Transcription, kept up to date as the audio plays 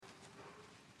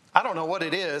I don't know what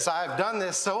it is. I've done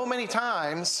this so many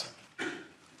times,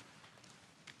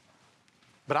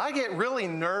 but I get really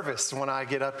nervous when I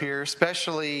get up here,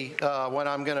 especially when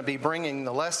I'm going to be bringing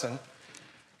the lesson.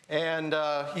 And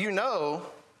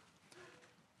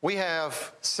we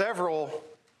have several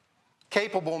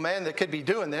capable men that could be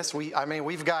doing this.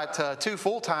 We've got 2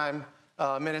 full-time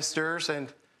ministers,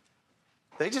 and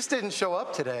they just didn't show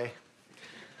up today.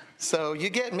 So you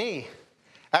get me.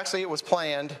 Actually, it was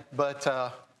planned, but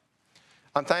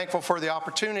I'm thankful for the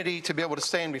opportunity to be able to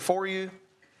stand before you.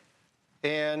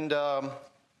 And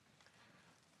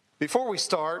before we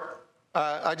start,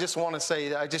 I just want to say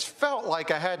that I just felt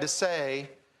like I had to say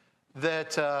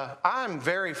that I'm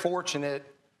very fortunate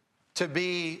to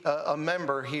be a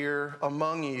member here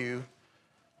among you.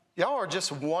 Y'all are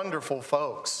just wonderful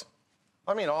folks.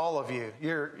 I mean, all of you.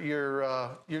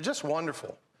 You're just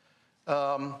wonderful.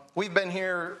 We've been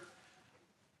here,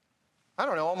 I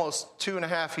don't know, almost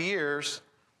 2.5 years.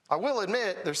 I will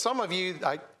admit, there's some of you,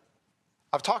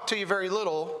 I've talked to you very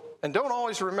little and don't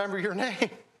always remember your name.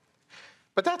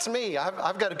 But that's me.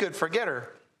 I've got a good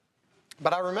forgetter.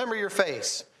 But I remember your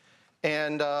face.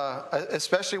 And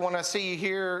especially when I see you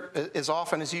here as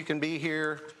often as you can be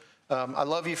here, I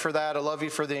love you for that. I love you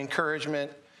for the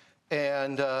encouragement.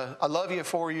 And I love you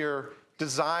for your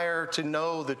desire to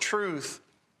know the truth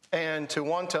and to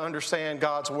want to understand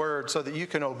God's word so that you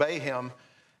can obey him.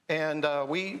 And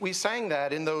we sang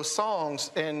that in those songs,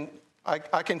 and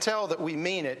I can tell that we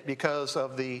mean it because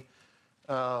of the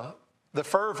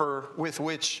fervor with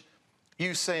which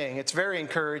you sing. It's very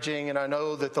encouraging, and I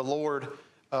know that the Lord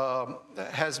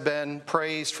has been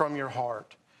praised from your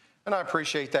heart. And I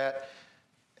appreciate that.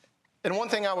 And one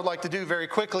thing I would like to do very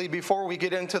quickly before we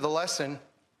get into the lesson,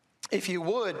 if you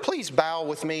would, please bow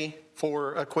with me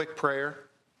for a quick prayer.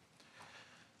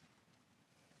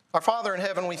 Our Father in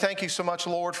heaven, we thank you so much,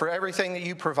 Lord, for everything that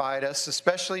you provide us,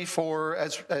 especially for,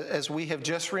 as we have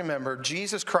just remembered,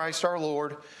 Jesus Christ our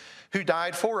Lord, who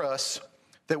died for us,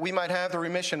 that we might have the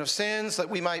remission of sins, that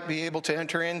we might be able to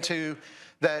enter into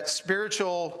that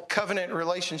spiritual covenant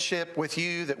relationship with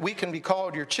you, that we can be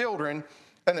called your children,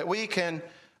 and that we can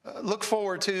look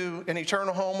forward to an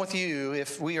eternal home with you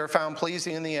if we are found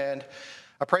pleasing in the end.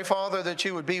 I pray, Father, that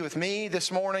you would be with me this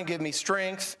morning, give me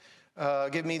strength,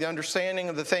 give me the understanding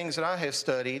of the things that I have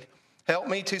studied. Help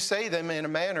me to say them in a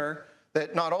manner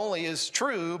that not only is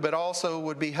true, but also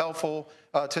would be helpful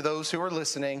to those who are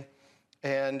listening.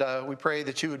 And we pray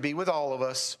that you would be with all of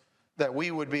us, that we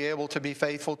would be able to be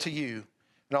faithful to you.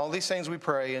 And all these things we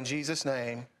pray in Jesus'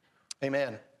 name.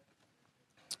 Amen.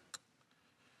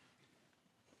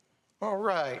 All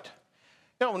right.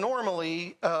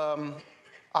 Normally,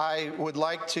 I would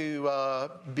like to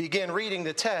begin reading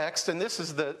the text, and this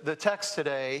is the text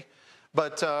today,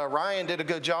 but Ryan did a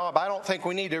good job. I don't think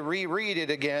we need to reread it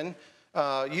again.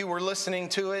 You were listening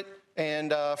to it,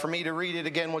 and for me to read it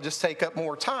again will just take up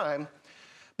more time.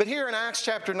 But here in Acts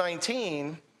chapter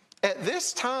 19, at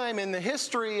this time in the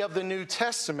history of the New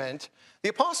Testament, the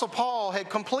Apostle Paul had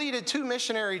completed 2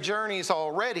 missionary journeys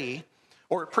already,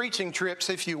 or preaching trips,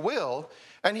 if you will,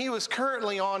 and he was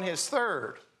currently on his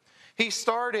 3rd. He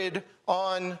started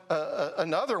on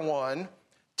another one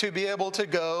to be able to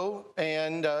go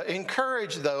and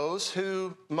encourage those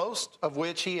who, most of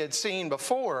which he had seen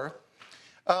before.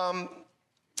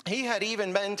 He had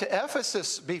even been to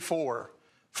Ephesus before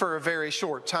for a very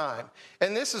short time.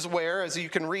 And this is where, as you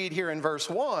can read here in verse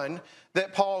 1,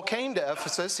 that Paul came to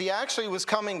Ephesus. He actually was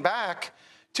coming back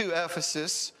to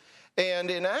Ephesus. And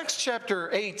in Acts chapter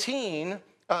 18,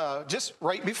 just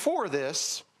right before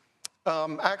this,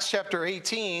 Acts chapter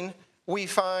 18, we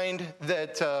find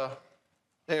that,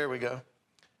 there we go.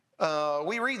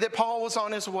 We read that Paul was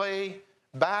on his way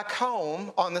back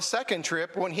home on the 2nd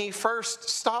trip when he first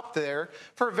stopped there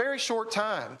for a very short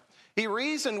time. He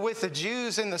reasoned with the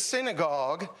Jews in the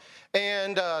synagogue,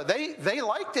 and they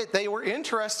liked it. They were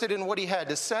interested in what he had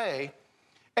to say.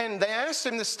 And they asked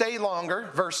him to stay longer,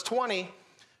 verse 20,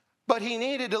 but he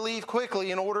needed to leave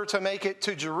quickly in order to make it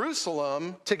to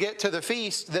Jerusalem to get to the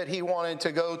feast that he wanted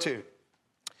to go to.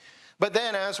 But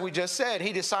then, as we just said,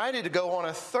 he decided to go on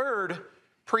a 3rd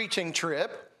preaching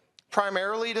trip,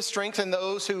 primarily to strengthen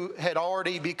those who had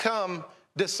already become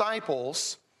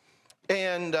disciples.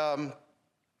 And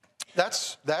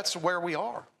that's where we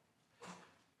are.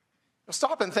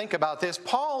 Stop and think about this.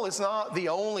 Paul is not the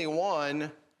only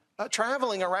one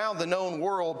traveling around the known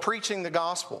world preaching the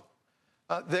gospel.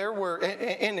 There were,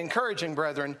 and encouraging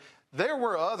brethren, there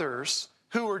were others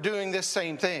who were doing this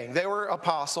same thing. There were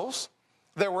apostles,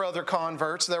 There were other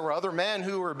converts. There were other men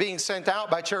who were being sent out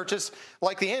by churches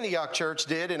like the Antioch church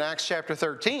did in Acts chapter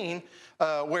 13,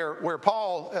 where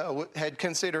Paul had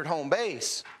considered home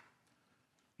base.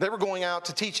 They were going out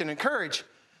to teach and encourage.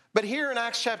 But here in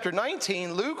Acts chapter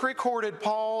 19, Luke recorded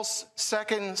Paul's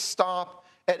second stop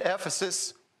at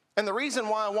Ephesus. And the reason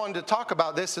why I wanted to talk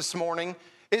about this morning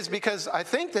is because I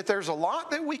think that there's a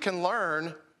lot that we can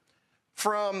learn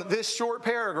from this short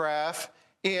paragraph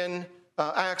in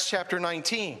Acts chapter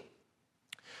 19.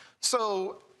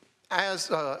 So, as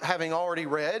having already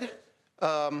read,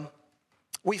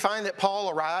 we find that Paul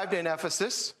arrived in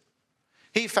Ephesus.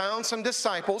 He found some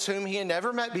disciples whom he had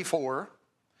never met before.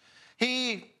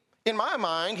 In my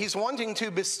mind, he's wanting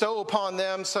to bestow upon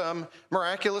them some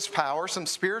miraculous power, some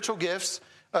spiritual gifts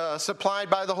supplied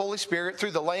by the Holy Spirit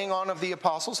through the laying on of the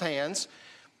apostles' hands.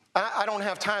 I don't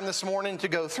have time this morning to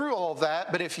go through all of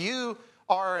that, but if you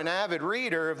are an avid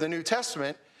reader of the New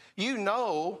Testament, you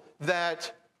know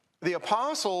that the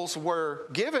apostles were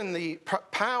given the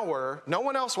power, no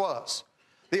one else was.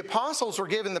 The apostles were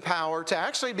given the power to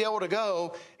actually be able to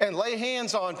go and lay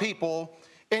hands on people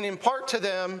and impart to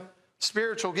them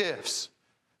spiritual gifts.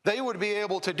 They would be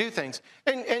able to do things.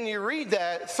 And you read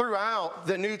that throughout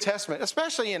the New Testament,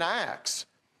 especially in Acts.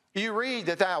 You read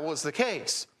that that was the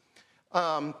case.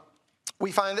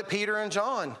 We find that Peter and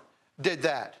John did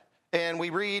that. And we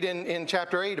read in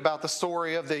chapter 8 about the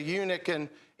story of the eunuch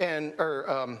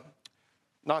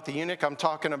not the eunuch, I'm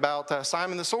talking about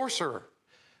Simon the sorcerer.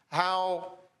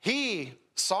 How he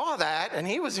saw that and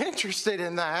he was interested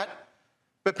in that.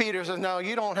 But Peter says, no,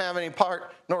 you don't have any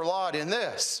part nor lot in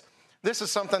this. This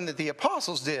is something that the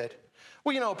apostles did.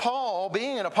 Well, Paul,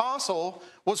 being an apostle,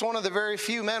 was one of the very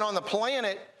few men on the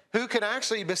planet who could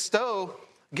actually bestow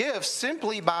gifts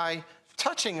simply by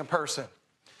touching a person.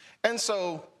 And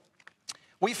so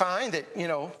we find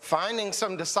that, finding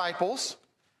some disciples,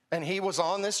 and he was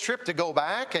on this trip to go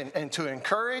back and to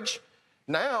encourage.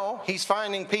 Now he's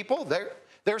finding people,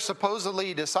 they're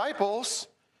supposedly disciples,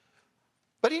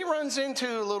 but he runs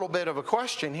into a little bit of a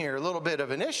question here, a little bit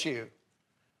of an issue.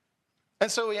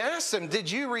 And so he asks them,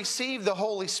 did you receive the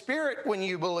Holy Spirit when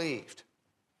you believed?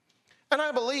 And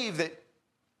I believe that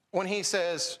when he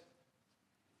says,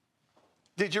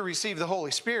 did you receive the Holy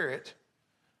Spirit,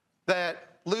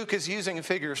 that Luke is using a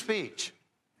figure of speech.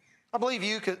 I believe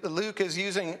Luke is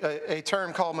using a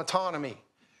term called metonymy.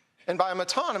 And by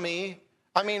metonymy,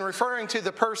 I mean referring to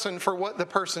the person for what the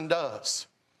person does.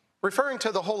 Referring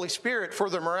to the Holy Spirit for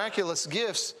the miraculous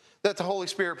gifts that the Holy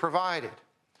Spirit provided.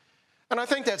 And I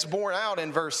think that's borne out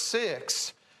in verse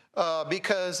 6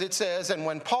 because it says, and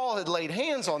when Paul had laid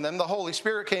hands on them, the Holy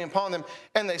Spirit came upon them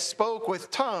and they spoke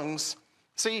with tongues.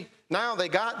 See, now they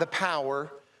got the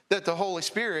power that the Holy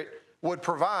Spirit would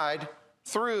provide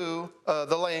through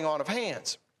the laying on of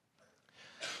hands.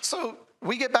 So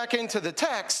we get back into the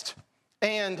text,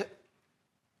 and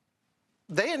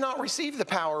they had not received the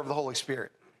power of the Holy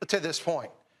Spirit to this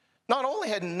point. Not only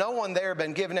had no one there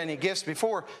been given any gifts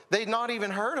before, they'd not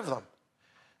even heard of them.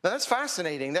 Now that's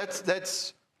fascinating.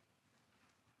 That's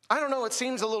I don't know, it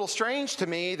seems a little strange to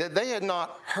me that they had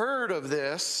not heard of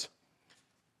this,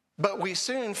 but we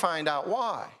soon find out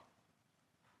why.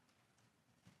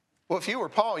 Well, if you were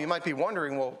Paul, you might be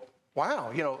wondering, well,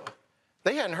 wow,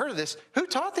 they hadn't heard of this. Who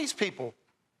taught these people?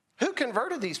 Who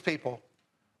converted these people?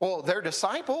 Well, their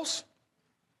disciples.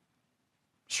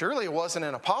 Surely it wasn't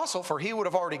an apostle, for he would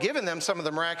have already given them some of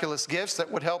the miraculous gifts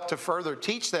that would help to further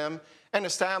teach them and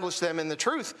establish them in the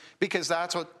truth, because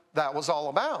that's what that was all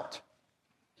about.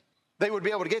 They would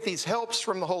be able to get these helps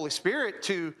from the Holy Spirit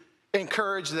to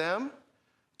encourage them,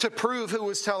 to prove who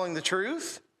was telling the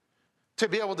truth, to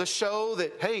be able to show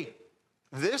that, hey,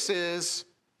 this is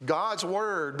God's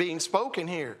word being spoken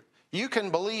here. You can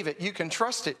believe it. You can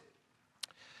trust it.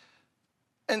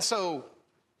 And so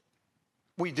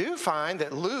we do find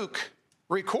that Luke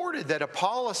recorded that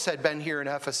Apollos had been here in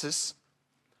Ephesus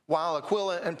while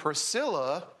Aquila and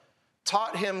Priscilla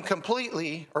taught him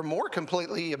completely or more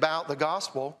completely about the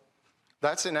gospel.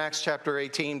 That's in Acts chapter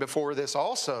 18 before this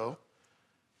also.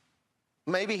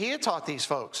 Maybe he had taught these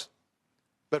folks.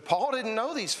 But Paul didn't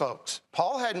know these folks.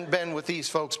 Paul hadn't been with these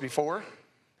folks before.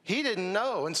 He didn't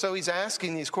know, and so he's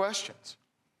asking these questions.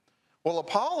 Well,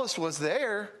 Apollos was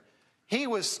there. He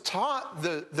was taught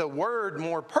the word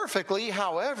more perfectly.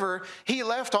 However, he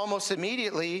left almost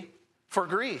immediately for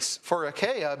Greece, for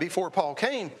Achaia, before Paul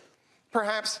came.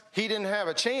 Perhaps he didn't have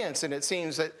a chance, and it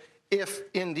seems that if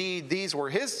indeed these were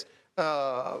his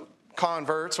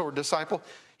converts or disciples,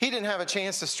 he didn't have a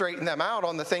chance to straighten them out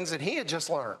on the things that he had just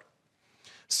learned.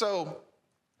 So,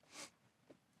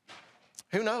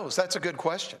 who knows? That's a good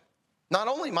question. Not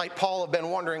only might Paul have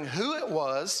been wondering who it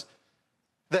was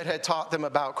that had taught them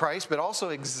about Christ, but also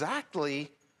exactly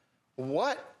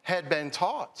what had been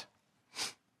taught,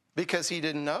 because he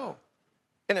didn't know.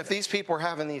 And if these people are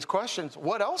having these questions,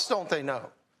 what else don't they know?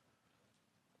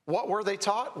 What were they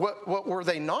taught? What were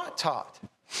they not taught?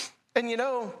 And you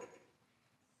know,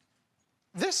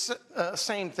 this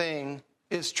same thing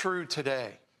is true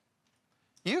today.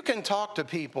 You can talk to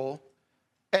people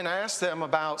and ask them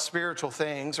about spiritual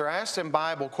things or ask them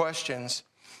Bible questions.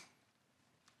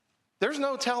 There's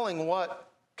no telling what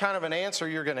kind of an answer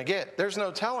you're going to get. There's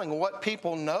no telling what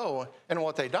people know and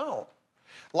what they don't.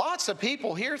 Lots of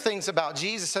people hear things about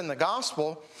Jesus and the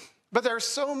gospel, but there's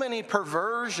so many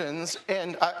perversions,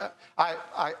 and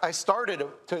I started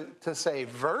to say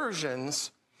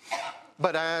versions,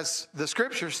 but as the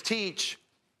scriptures teach,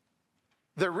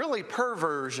 they're really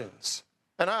perversions.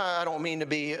 And I don't mean to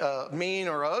be mean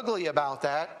or ugly about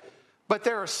that, but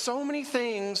there are so many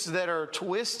things that are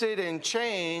twisted and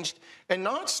changed and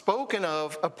not spoken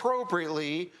of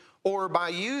appropriately or by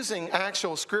using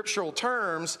actual scriptural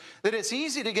terms that it's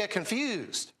easy to get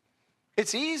confused.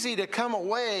 It's easy to come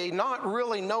away not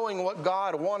really knowing what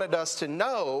God wanted us to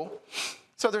know.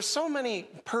 So there's so many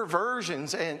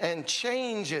perversions and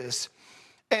changes,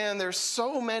 and there's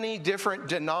so many different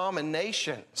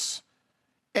denominations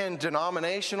and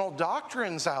denominational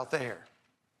doctrines out there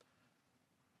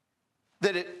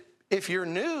that if you're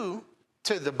new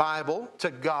to the Bible, to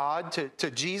God,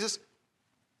 to Jesus,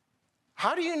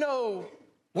 how do you know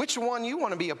which one you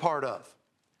want to be a part of?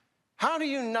 How do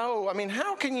you know? I mean,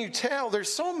 how can you tell?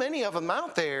 There's so many of them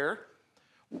out there.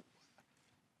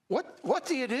 What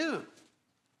do you do?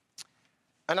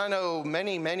 And I know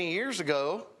many, many years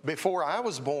ago, before I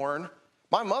was born,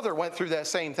 my mother went through that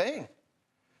same thing.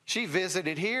 She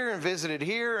visited here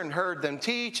and heard them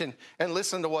teach and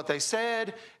listened to what they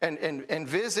said and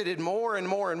visited more and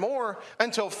more and more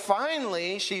until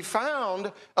finally she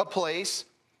found a place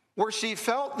where she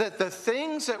felt that the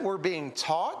things that were being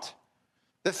taught,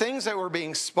 the things that were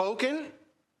being spoken,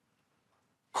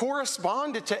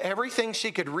 corresponded to everything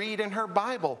she could read in her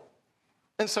Bible.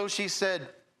 And so she said,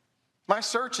 my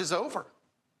search is over.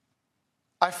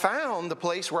 I found the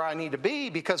place where I need to be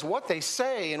because what they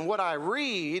say and what I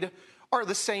read are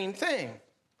the same thing.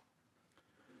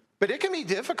 But it can be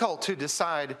difficult to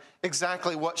decide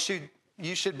exactly what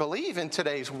you should believe in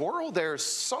today's world. There's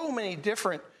so many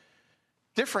different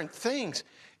things.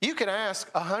 You could ask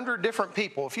 100 different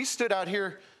people. If you stood out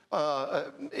here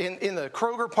in the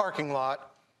Kroger parking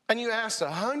lot and you asked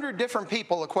 100 different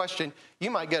people a question, you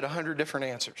might get 100 different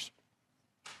answers.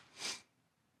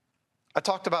 I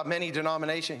talked about many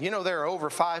denominations. You know, there are over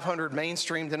 500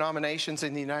 mainstream denominations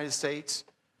in the United States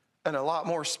and a lot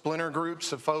more splinter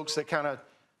groups of folks that kind of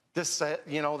just,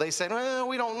 they say, well,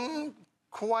 we don't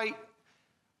quite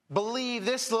believe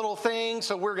this little thing,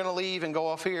 so we're going to leave and go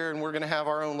off here and we're going to have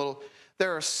our own little.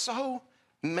 There are so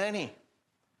many.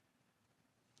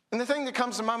 And the thing that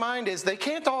comes to my mind is they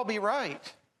can't all be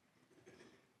right.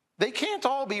 They can't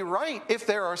all be right if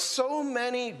there are so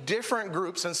many different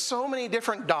groups and so many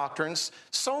different doctrines,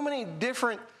 so many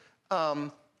different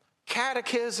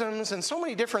catechisms and so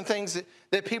many different things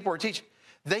that people are teaching.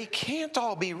 They can't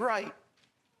all be right.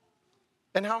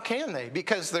 And how can they?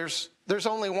 Because there's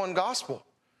only one gospel,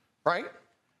 right?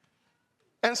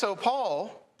 And so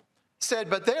Paul said,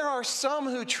 but there are some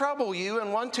who trouble you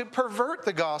and want to pervert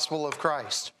the gospel of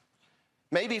Christ.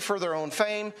 Maybe for their own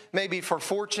fame, maybe for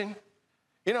fortune.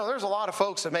 You know, there's a lot of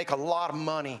folks that make a lot of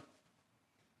money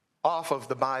off of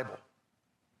the Bible,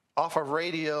 off of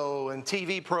radio and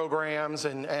TV programs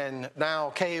and now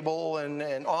cable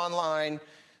and online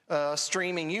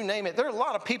streaming, you name it. There are a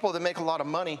lot of people that make a lot of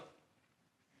money.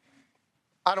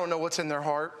 I don't know what's in their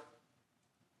heart.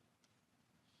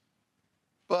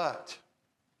 But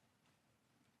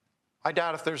I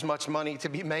doubt if there's much money to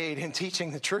be made in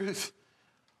teaching the truth,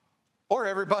 or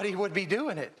everybody would be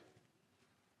doing it.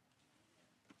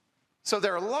 So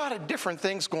there are a lot of different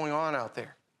things going on out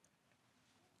there.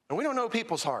 And we don't know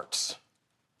people's hearts.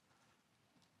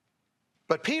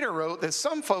 But Peter wrote that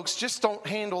some folks just don't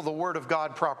handle the word of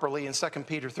God properly in 2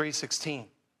 Peter 3:16.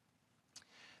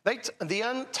 The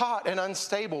untaught and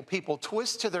unstable people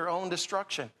twist to their own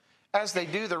destruction, as they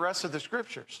do the rest of the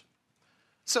scriptures.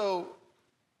 So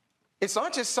it's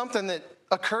not just something that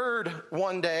occurred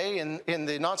one day in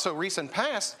the not so recent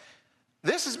past.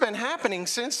 This has been happening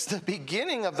since the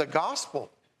beginning of the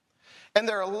gospel. And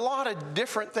there are a lot of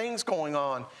different things going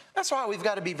on. That's why we've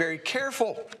got to be very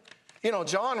careful. You know,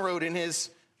 John wrote in his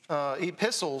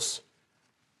epistles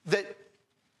that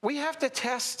we have to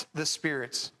test the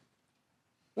spirits.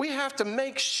 we have to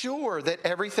make sure that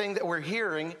everything that we're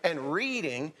hearing and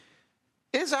reading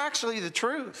is actually the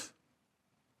truth.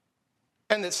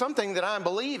 And that something that I'm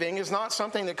believing is not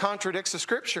something that contradicts the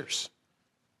scriptures.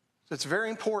 So it's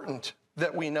very important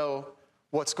that we know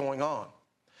what's going on.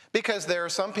 Because there are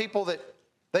some people that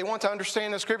they want to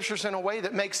understand the scriptures in a way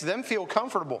that makes them feel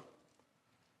comfortable.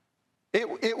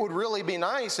 It would really be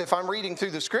nice if I'm reading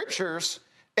through the scriptures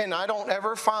and I don't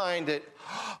ever find it,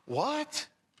 what?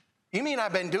 You mean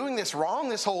I've been doing this wrong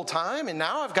this whole time and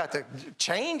now I've got to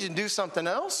change and do something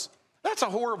else? That's a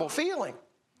horrible feeling.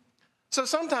 So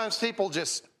sometimes people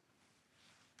just,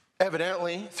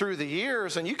 evidently through the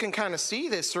years, and you can kind of see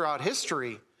this throughout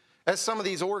history, as some of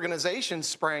these organizations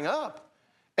sprang up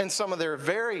and some of their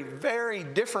very, very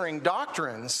differing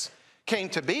doctrines came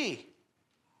to be.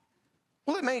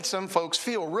 Well, it made some folks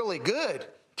feel really good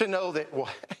to know that, well,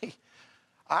 hey,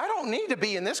 I don't need to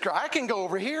be in this group. I can go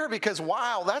over here because,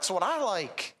 wow, that's what I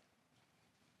like.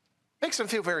 Makes them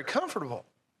feel very comfortable.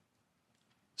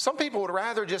 Some people would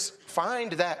rather just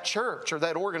find that church or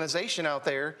that organization out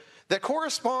there that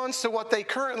corresponds to what they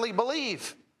currently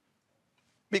believe.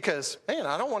 Because, man,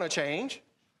 I don't want to change.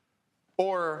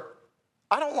 Or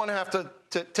I don't want to have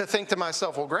to think to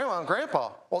myself, well, Grandma and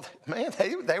Grandpa, well, man,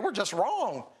 they were just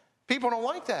wrong. People don't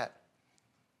like that.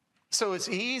 So it's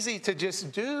easy to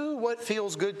just do what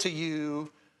feels good to you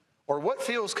or what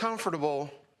feels comfortable.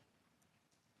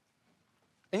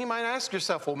 And you might ask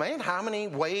yourself, well, man, how many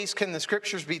ways can the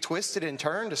scriptures be twisted and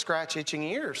turned to scratch itching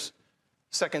ears?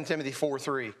 2 Timothy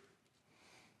 4:3.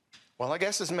 Well, I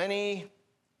guess as many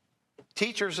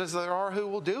teachers as there are who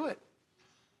will do it.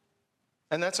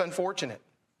 And that's unfortunate.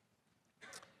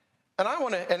 And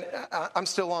I'm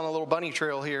still on a little bunny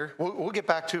trail here. We'll get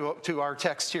back to our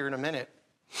text here in a minute.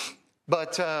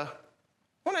 But I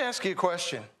want to ask you a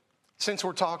question since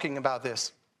we're talking about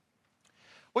this.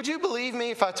 Would you believe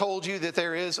me if I told you that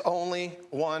there is only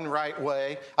one right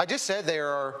way? I just said there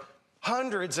are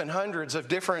hundreds and hundreds of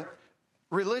different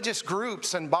religious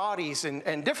groups and bodies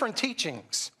and different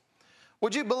teachings.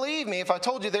 Would you believe me if I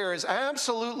told you there is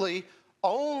absolutely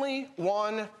only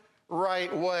one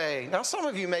right way? Now, some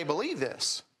of you may believe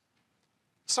this.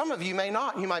 Some of you may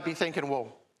not. You might be thinking,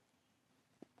 well,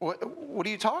 what are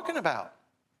you talking about?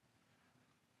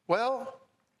 Well,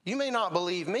 you may not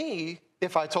believe me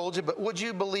if I told you, but would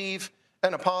you believe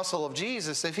an apostle of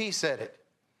Jesus if he said it?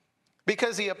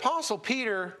 Because the apostle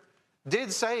Peter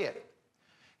did say it.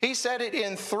 He said it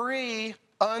in 3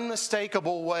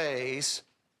 unmistakable ways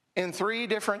in 3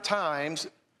 different times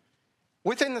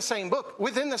within the same book,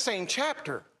 within the same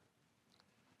chapter,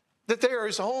 that there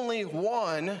is only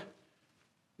one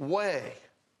way,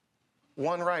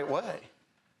 one right way.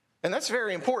 And that's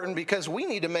very important because we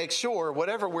need to make sure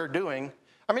whatever we're doing,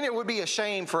 I mean, it would be a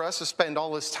shame for us to spend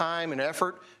all this time and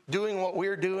effort doing what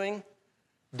we're doing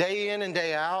day in and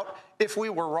day out if we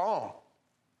were wrong.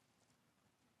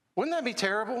 Wouldn't that be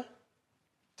terrible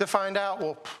to find out,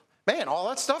 well, man, all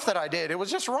that stuff that I did, it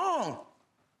was just wrong.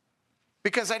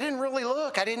 Because I didn't really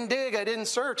look, I didn't dig, I didn't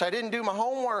search, I didn't do my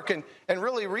homework and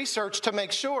really research to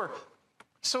make sure.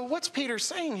 So what's Peter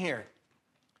saying here?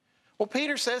 Well,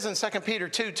 Peter says in 2 Peter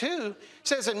 2:2,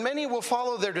 says, and many will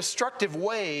follow their destructive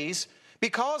ways,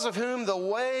 because of whom the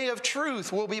way of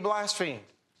truth will be blasphemed.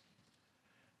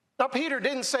 Now, Peter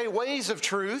didn't say ways of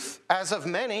truth as of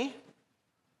many.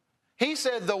 He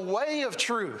said the way of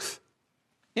truth.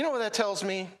 You know what that tells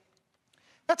me?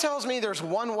 That tells me there's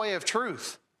one way of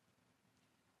truth.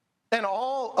 And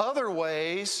all other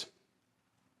ways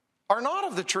are not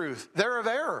of the truth. They're of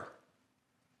error.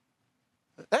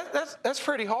 That's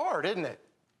pretty hard, isn't it?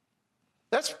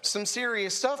 That's some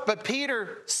serious stuff. But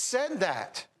Peter said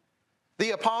that,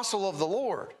 the apostle of the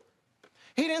Lord.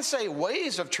 He didn't say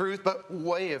ways of truth, but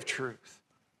way of truth.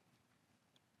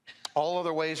 All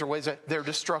other ways are ways that they're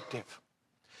destructive.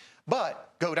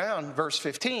 But go down, verse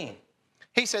 15.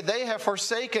 He said, they have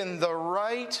forsaken the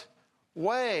right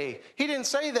way. He didn't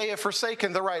say they have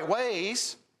forsaken the right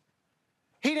ways.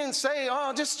 He didn't say,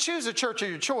 oh, just choose a church of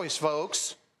your choice,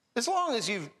 folks. As long as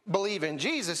you believe in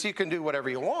Jesus, you can do whatever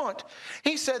you want.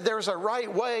 He said there's a right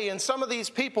way, and some of these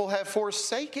people have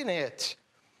forsaken it.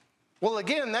 Well,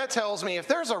 again, that tells me if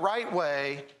there's a right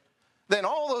way, then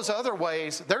all those other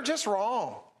ways, they're just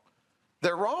wrong.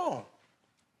 They're wrong.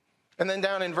 And then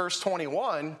down in verse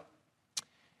 21,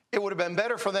 it would have been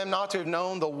better for them not to have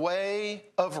known the way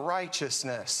of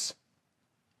righteousness.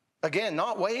 Again,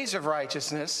 not ways of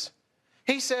righteousness.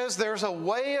 He says there's a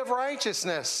way of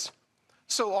righteousness.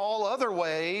 So all other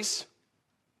ways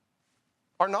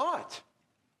are not.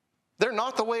 They're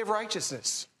not the way of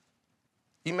righteousness.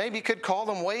 You maybe could call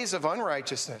them ways of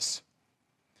unrighteousness.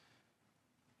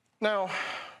 Now,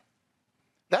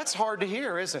 That's hard to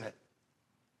hear, isn't it?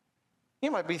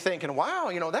 You might be thinking,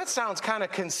 wow, that sounds kind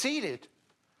of conceited.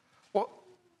 Well,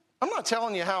 I'm not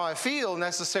telling you how I feel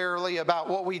necessarily about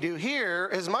what we do here,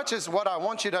 as much as what I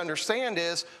want you to understand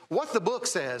is what the book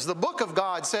says. The book of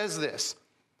God says this.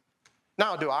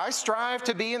 Now, do I strive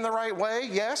to be in the right way?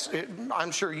 Yes,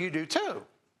 I'm sure you do too.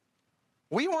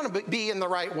 We want to be in the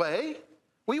right way.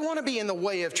 We want to be in the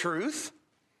way of truth,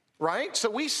 right? So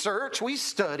we search, we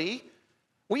study,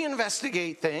 we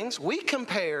investigate things, we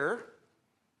compare.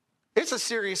 It's a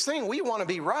serious thing. We want to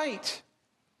be right.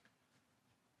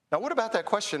 Now, what about that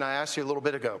question I asked you a little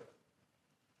bit ago?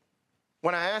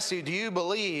 When I asked you, do you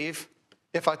believe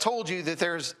if I told you that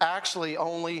there's actually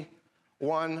only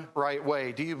one right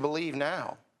way? Do you believe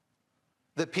now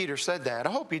that Peter said that?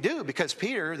 I hope you do, because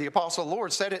Peter, the apostle of the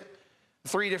Lord, said it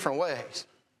 3 different ways.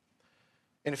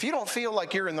 And if you don't feel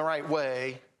like you're in the right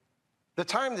way, the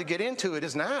time to get into it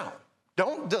is now.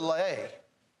 Don't delay.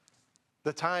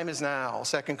 The time is now.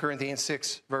 2 Corinthians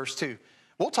 6, verse 2.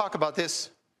 We'll talk about this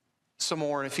some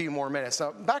more in a few more minutes.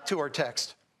 Now, back to our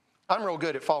text. I'm real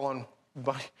good at following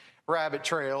rabbit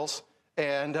trails.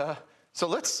 And so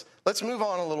let's move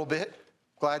on a little bit.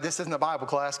 Glad this isn't a Bible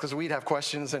class, because we'd have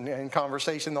questions and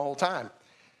conversation the whole time.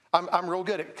 I'm real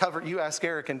good at cover. You ask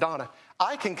Eric and Donna.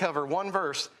 I can cover one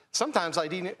verse. Sometimes I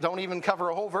don't even cover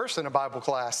a whole verse in a Bible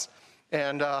class.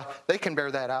 And they can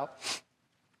bear that out.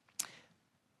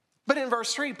 But in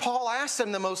verse 3, Paul asks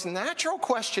them the most natural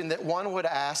question that one would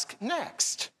ask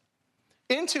next.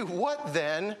 Into what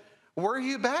then were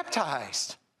you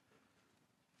baptized?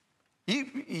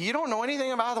 You don't know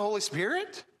anything about the Holy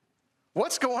Spirit?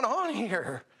 What's going on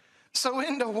here? So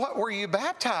into what were you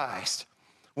baptized?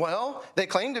 Well, they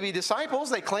claim to be disciples.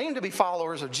 They claim to be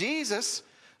followers of Jesus.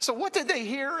 So what did they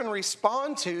hear and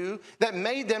respond to that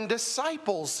made them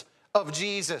disciples of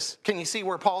Jesus? Can you see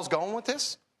where Paul's going with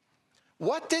this?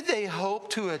 What did they hope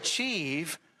to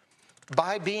achieve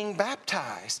by being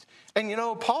baptized? And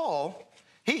Paul,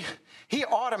 he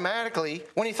automatically,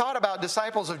 when he thought about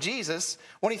disciples of Jesus,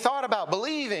 when he thought about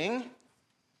believing,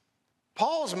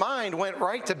 Paul's mind went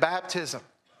right to baptism.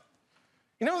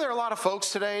 There are a lot of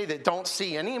folks today that don't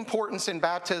see any importance in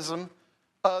baptism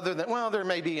other than, well, there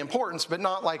may be importance, but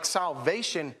not like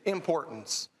salvation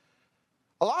importance.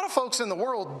 A lot of folks in the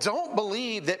world don't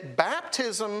believe that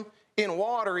baptism in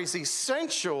water is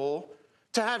essential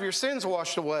to have your sins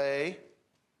washed away,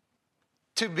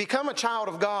 to become a child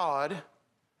of God,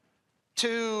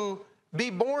 to be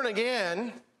born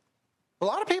again. A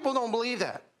lot of people don't believe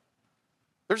that.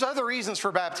 There's other reasons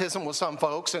for baptism with some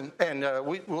folks, and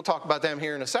we'll talk about them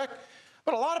here in a sec.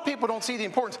 But a lot of people don't see the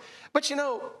importance. But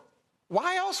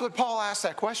why else would Paul ask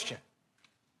that question?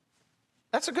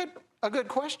 That's a good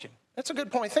question. That's a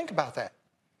good point. Think about that.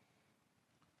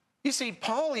 You see,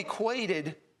 Paul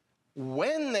equated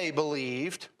when they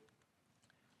believed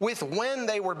with when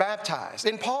they were baptized.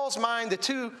 In Paul's mind, the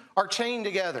two are chained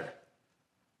together.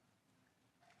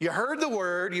 You heard the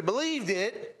word, you believed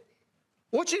it.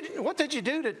 What did you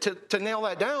do to nail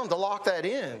that down, to lock that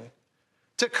in,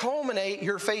 to culminate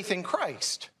your faith in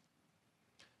Christ?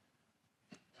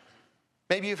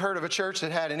 Maybe you've heard of a church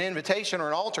that had an invitation or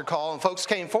an altar call, and folks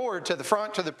came forward to the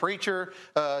front, to the preacher,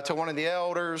 to one of the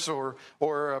elders or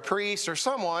a priest or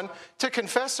someone to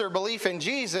confess their belief in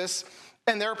Jesus,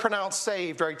 and they're pronounced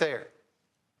saved right there.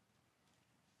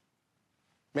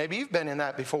 Maybe you've been in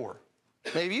that before.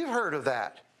 Maybe you've heard of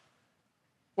that.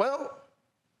 Well,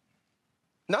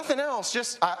 nothing else,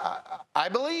 just I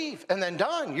believe, and then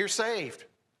done, you're saved.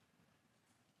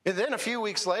 And then a few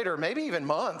weeks later, maybe even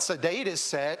months, a date is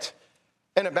set,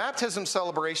 and a baptism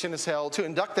celebration is held to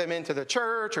induct them into the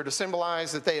church or to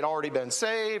symbolize that they had already been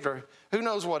saved, or who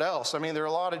knows what else. I mean, there are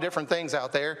a lot of different things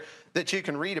out there that you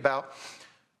can read about.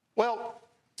 Well,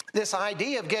 this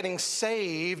idea of getting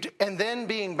saved and then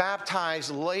being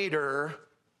baptized later,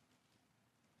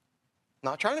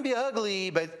 not trying to be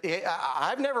ugly, but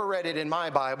I've never read it in my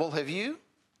Bible. Have you?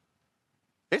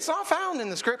 It's not found in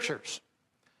the scriptures.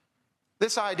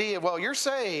 This idea, well, you're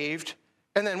saved,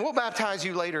 and then we'll baptize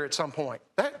you later at some point.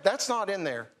 That's not in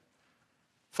there,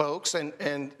 folks.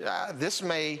 And this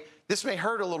may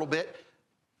hurt a little bit,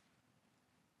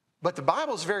 but the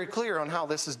Bible is very clear on how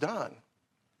this is done.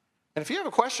 And if you have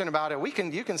a question about it,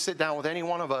 you can sit down with any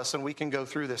one of us and we can go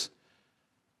through this.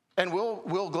 And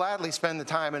we'll gladly spend the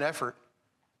time and effort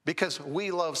because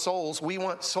we love souls. We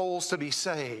want souls to be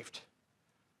saved.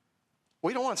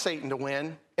 We don't want Satan to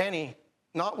win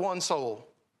not one soul.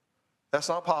 That's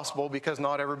not possible because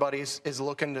not everybody is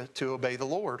looking to obey the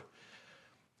Lord.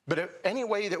 But any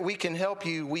way that we can help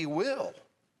you, we will.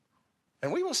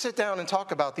 And we will sit down and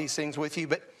talk about these things with you.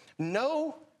 But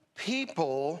no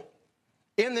people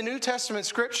in the New Testament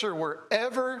scripture were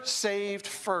ever saved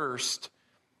first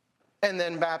and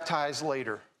then baptized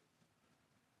later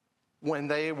when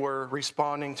they were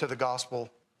responding to the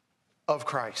gospel of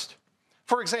Christ.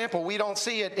 For example, we don't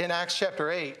see it in Acts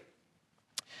chapter 8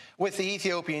 with the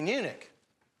Ethiopian eunuch.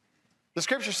 The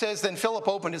scripture says, then Philip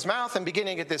opened his mouth and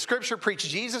beginning at this scripture, preached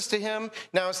Jesus to him.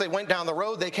 Now as they went down the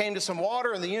road, they came to some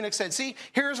water, and the eunuch said, see,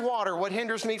 here's water. What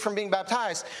hinders me from being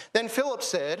baptized? Then Philip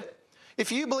said,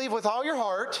 if you believe with all your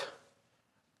heart,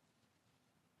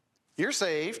 you're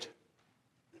saved.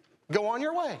 Go on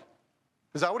your way.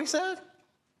 Is that what he said?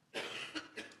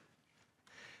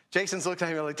 Jason's looking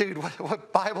at me like, dude,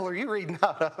 what Bible are you reading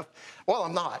out of? Well,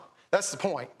 I'm not. That's the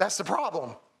point. That's the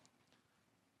problem.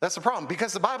 That's the problem,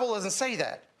 because the Bible doesn't say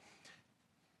that.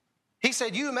 He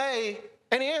said, you may,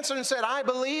 and he answered and said, I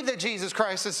believe that Jesus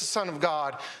Christ is the Son of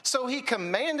God. So he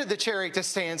commanded the chariot to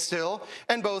stand still,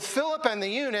 and both Philip and the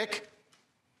eunuch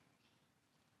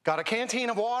got a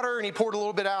canteen of water, and he poured a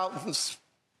little bit out and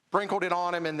sprinkled it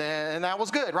on him, and that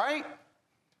was good, right?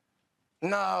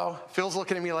 No, Phil's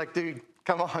looking at me like, dude,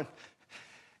 come on.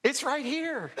 It's right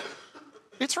here.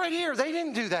 It's right here. They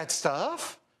didn't do that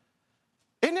stuff.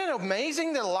 Isn't it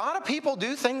amazing that a lot of people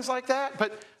do things like that?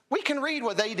 But we can read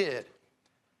what they did.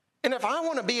 And if I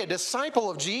want to be a disciple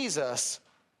of Jesus,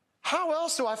 how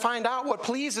else do I find out what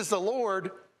pleases the Lord?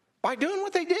 By doing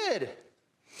what they did.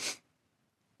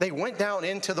 They went down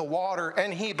into the water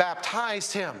and he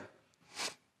baptized him.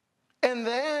 And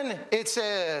then it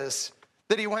says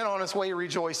that he went on his way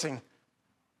rejoicing.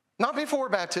 Not before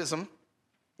baptism,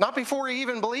 not before he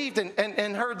even believed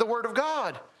and heard the word of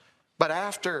God, but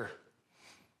after.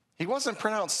 He wasn't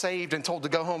pronounced saved and told to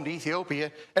go home to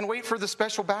Ethiopia and wait for the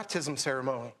special baptism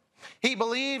ceremony. He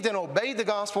believed and obeyed the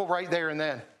gospel right there and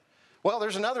then. Well,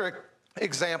 there's another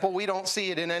example. We don't see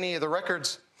it in any of the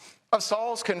records of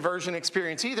Saul's conversion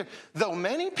experience either, though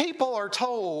many people are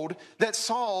told that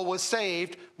Saul was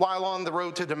saved while on the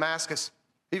road to Damascus.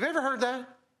 Have you ever heard that?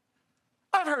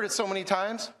 I've heard it so many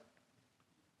times.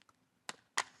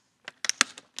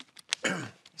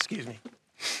 Excuse me.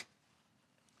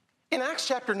 In Acts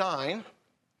chapter 9,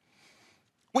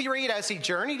 we read, as he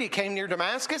journeyed, he came near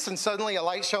Damascus, and suddenly a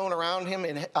light shone around him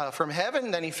from heaven.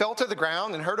 Then he fell to the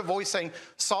ground and heard a voice saying,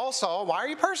 Saul, Saul, why are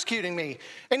you persecuting me?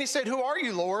 And he said, who are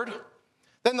you, Lord?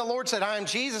 Then the Lord said, I am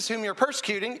Jesus, whom you're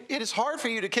persecuting. It is hard for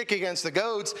you to kick against the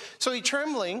goads. So he,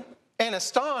 trembling and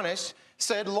astonished,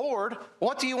 said, Lord,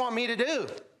 what do you want me to do?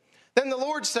 Then the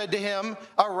Lord said to him,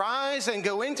 arise and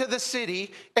go into the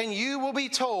city, and you will be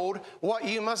told what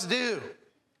you must do.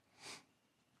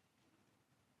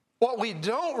 What we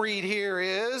don't read here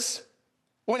is,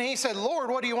 when he said,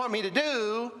 Lord, what do you want me to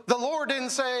do? The Lord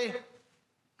didn't say,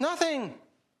 nothing.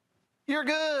 You're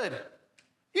good.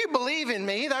 You believe in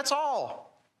me, that's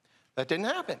all. That didn't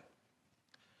happen.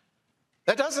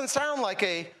 That doesn't sound like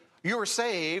a you're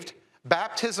saved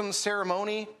baptism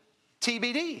ceremony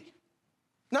TBD.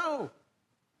 No.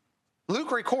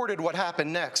 Luke recorded what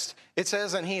happened next. It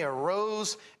says, and he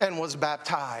arose and was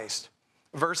baptized.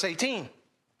 Verse 18.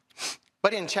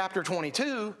 But in chapter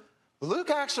 22, Luke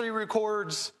actually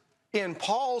records in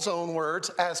Paul's own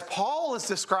words, as Paul is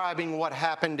describing what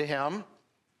happened to him,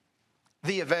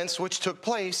 the events which took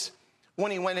place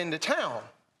when he went into town.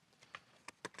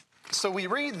 So we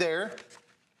read there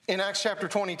in Acts chapter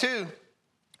 22.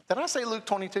 Did I say Luke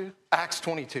 22? Acts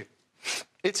 22.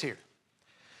 It's here.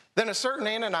 Then a certain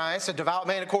Ananias, a devout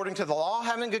man according to the law,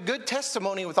 having a good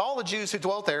testimony with all the Jews who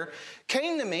dwelt there,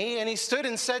 came to me, and he stood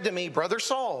and said to me, Brother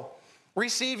Saul,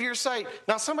 receive your sight.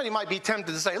 Now, somebody might be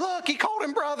tempted to say, look, he called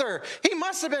him brother. He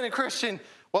must have been a Christian.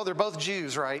 Well, they're both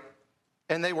Jews, right?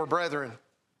 And they were brethren.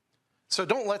 So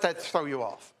don't let that throw you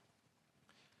off.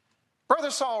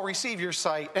 Brother Saul, receive your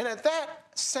sight. And at that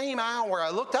same hour, I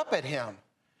looked up at him.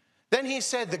 Then he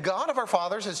said, the God of our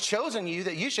fathers has chosen you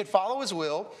that you should follow his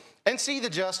will and see the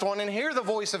just one and hear the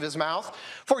voice of his mouth.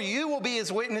 For you will be his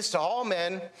witness to all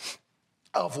men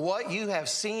of what you have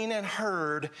seen and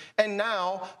heard. And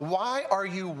now, why are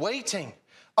you waiting?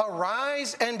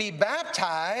 Arise and be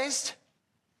baptized.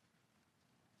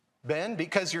 Ben,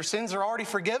 because your sins are already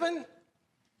forgiven?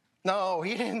 No,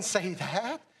 he didn't say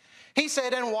that. He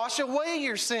said, and wash away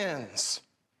your sins.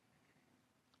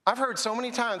 I've heard so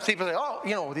many times people say,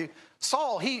 oh,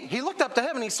 Saul, he looked up to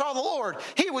heaven, he saw the Lord.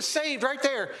 He was saved right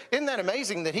there. Isn't that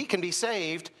amazing that he can be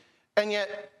saved, and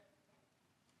yet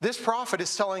this prophet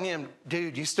is telling him,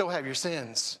 dude, you still have your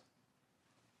sins.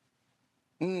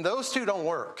 Those two don't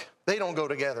work. They don't go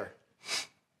together.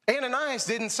 Ananias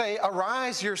didn't say,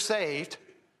 arise, you're saved.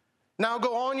 Now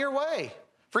go on your way,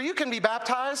 for you can be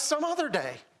baptized some other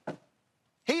day.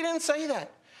 He didn't say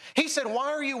that. He said,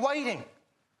 why are you waiting?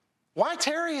 Why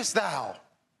tarriest thou?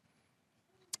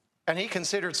 And he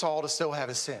considered Saul to still have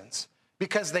his sins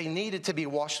because they needed to be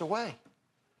washed away.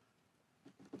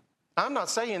 I'm not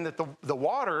saying that the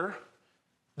water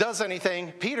does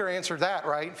anything. Peter answered that,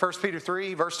 right? 1 Peter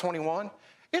 3, verse 21.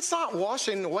 It's not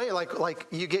washing away like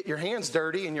you get your hands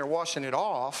dirty and you're washing it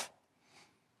off.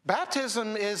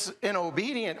 Baptism is an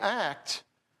obedient act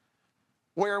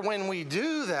where when we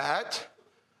do that,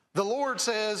 the Lord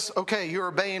says, okay, you're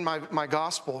obeying my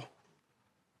gospel.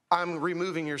 I'm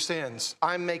removing your sins.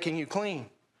 I'm making you clean.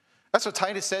 That's what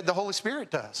Titus said the Holy Spirit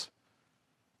does.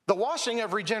 The washing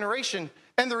of regeneration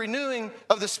and the renewing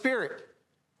of the Spirit.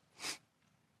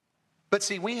 But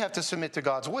see, we have to submit to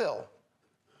God's will.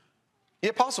 The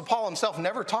Apostle Paul himself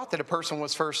never taught that a person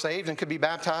was first saved and could be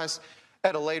baptized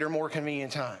at a later, more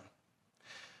convenient time.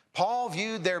 Paul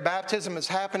viewed their baptism as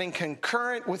happening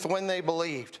concurrent with when they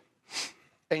believed.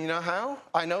 And you know how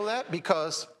I know that?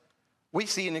 Because we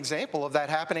see an example of that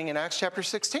happening in Acts chapter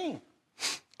 16.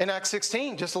 In Acts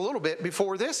 16, just a little bit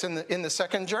before this, in the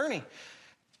second journey.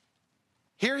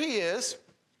 Here he is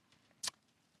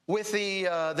with the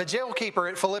jailkeeper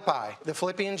at Philippi, the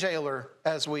Philippian jailer,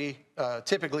 as we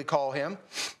typically call him.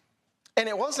 And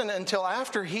it wasn't until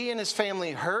after he and his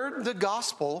family heard the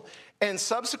gospel and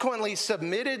subsequently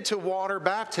submitted to water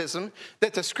baptism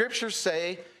that the scriptures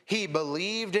say he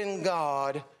believed in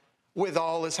God with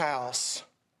all his house.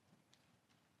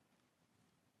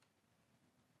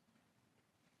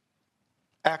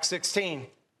 Acts 16.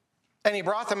 And he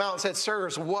brought them out and said,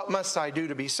 sirs, what must I do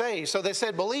to be saved? So they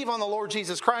said, believe on the Lord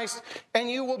Jesus Christ and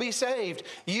you will be saved,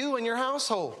 you and your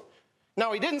household.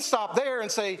 Now he didn't stop there and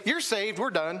say, you're saved,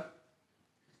 we're done.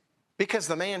 Because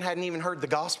the man hadn't even heard the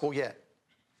gospel yet.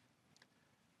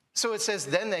 So it says,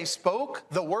 then they spoke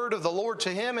the word of the Lord to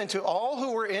him and to all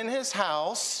who were in his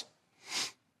house.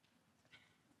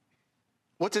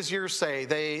 What does yours say?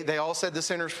 They all said the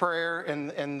sinner's prayer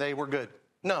and they were good.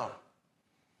 No.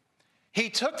 He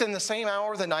took them the same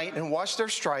hour of the night and washed their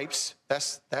stripes.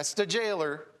 That's the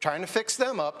jailer trying to fix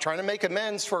them up, trying to make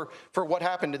amends for what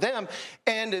happened to them.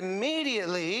 And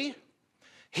immediately,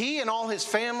 he and all his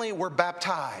family were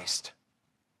baptized.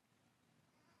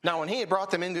 Now, when he had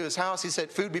brought them into his house, he set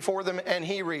food before them, and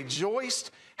he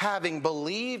rejoiced, having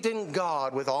believed in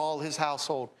God with all his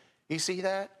household. You see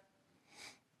that?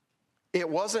 It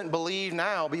wasn't believe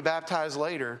now, be baptized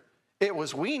later. It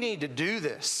was, we need to do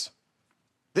this.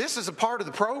 This is a part of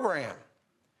the program.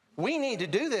 We need to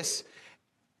do this.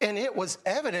 And it was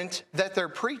evident that their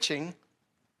preaching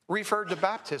referred to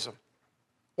baptism.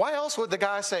 Why else would the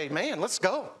guy say, man, let's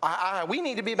go. We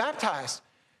need to be baptized.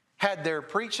 Had their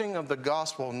preaching of the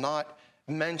gospel not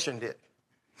mentioned it.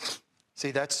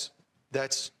 See, that's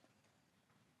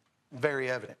very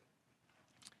evident.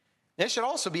 It should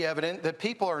also be evident that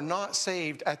people are not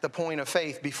saved at the point of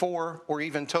faith before or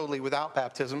even totally without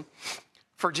baptism.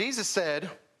 For Jesus said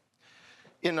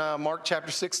in Mark chapter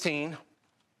 16,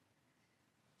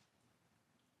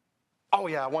 oh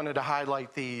yeah, I wanted to highlight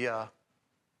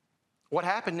what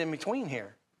happened in between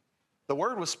here. The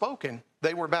word was spoken,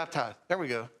 they were baptized. There we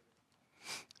go.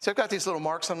 So I've got these little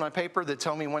marks on my paper that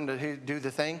tell me when to do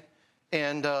the thing.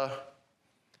 And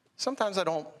sometimes I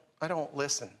don't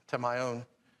listen to my own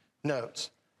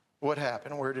notes. What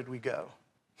happened? Where did we go?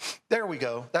 There we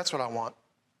go. That's what I want.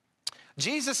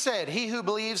 Jesus said, he who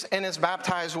believes and is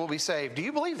baptized will be saved. Do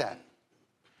you believe that?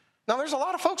 Now, there's a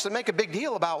lot of folks that make a big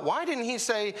deal about why didn't he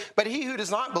say, but he who does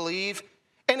not believe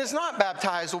and is not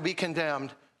baptized will be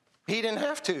condemned. He didn't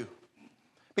have to.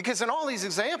 Because in all these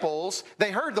examples,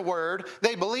 they heard the word,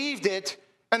 they believed it,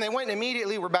 and they went and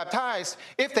immediately were baptized.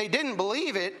 If they didn't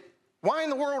believe it, why in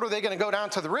the world are they going to go down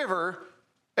to the river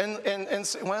and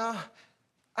say, well,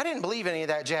 I didn't believe any of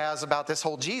that jazz about this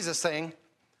whole Jesus thing,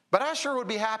 but I sure would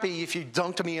be happy if you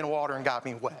dunked me in water and got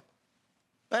me wet.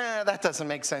 That doesn't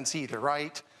make sense either,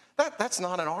 right? That's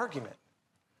not an argument.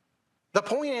 The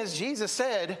point is, Jesus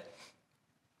said,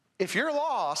 if you're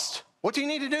lost, what do you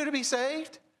need to do to be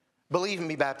saved? Believe and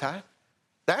be baptized.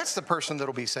 That's the person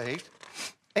that'll be saved.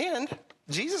 And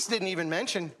Jesus didn't even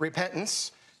mention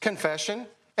repentance, confession,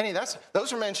 any of that.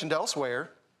 Those are mentioned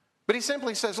elsewhere. But he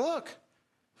simply says, look,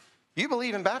 you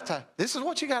believe and baptize. This is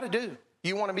what you got to do.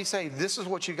 You want to be saved. This is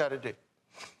what you got to do.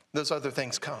 Those other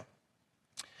things come.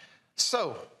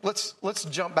 So let's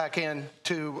jump back in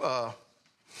to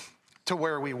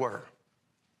where we were.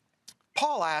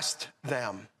 Paul asked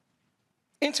them,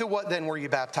 into what then were you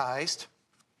baptized?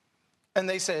 And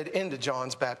they said, into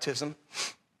John's baptism.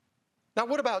 Now,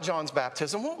 what about John's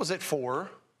baptism? What was it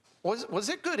for? Was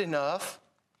it good enough?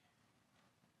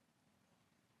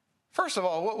 First of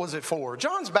all, what was it for?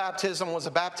 John's baptism was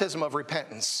a baptism of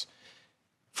repentance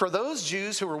for those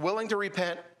Jews who were willing to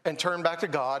repent and turn back to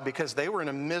God because they were in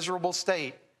a miserable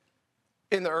state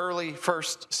in the early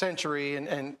first century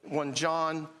and when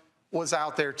John was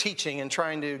out there teaching and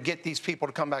trying to get these people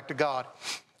to come back to God.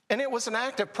 And it was an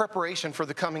act of preparation for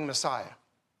the coming Messiah.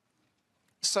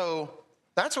 So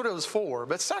that's what it was for.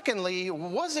 But secondly,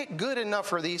 was it good enough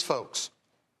for these folks?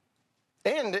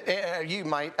 And you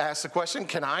might ask the question,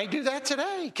 can I do that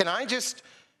today? Can I just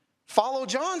follow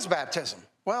John's baptism?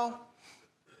 Well,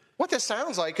 what this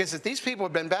sounds like is that these people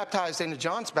had been baptized into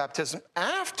John's baptism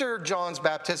after John's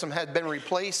baptism had been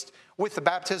replaced with the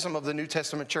baptism of the New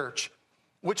Testament church,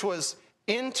 which was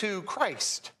into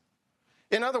Christ.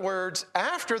 In other words,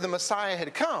 after the Messiah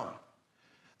had come.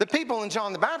 The people in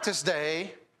John the Baptist's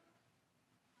day,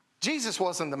 Jesus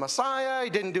wasn't the Messiah.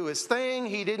 He didn't do his thing.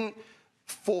 He didn't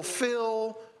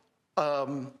fulfill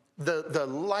the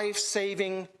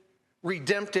life-saving,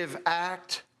 redemptive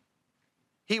act.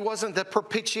 He wasn't the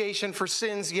propitiation for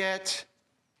sins yet.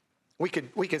 We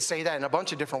could say that in a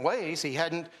bunch of different ways. He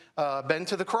hadn't been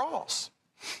to the cross.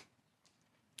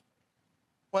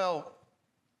 Well,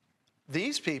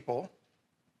 these people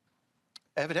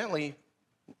evidently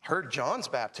heard John's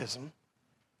baptism,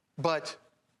 but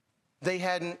they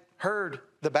hadn't heard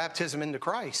the baptism into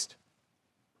Christ.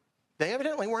 They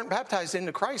evidently weren't baptized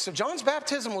into Christ. So John's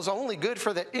baptism was only good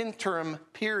for the interim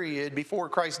period before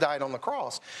Christ died on the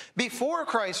cross. Before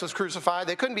Christ was crucified,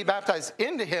 they couldn't be baptized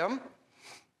into him,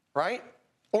 right?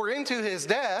 Or into his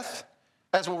death,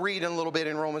 as we'll read in a little bit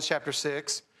in Romans chapter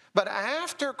 6. But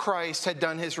after Christ had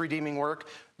done his redeeming work,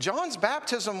 John's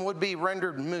baptism would be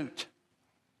rendered moot.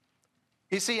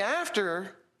 You see,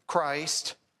 after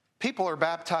Christ, people are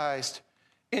baptized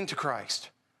into Christ.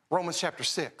 Romans chapter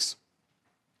 6.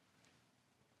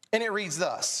 And it reads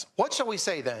thus, what shall we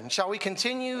say then? Shall we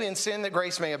continue in sin that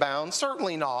grace may abound?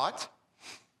 Certainly not.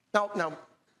 Now,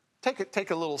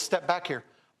 take a little step back here.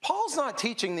 Paul's not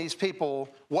teaching these people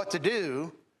what to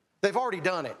do. They've already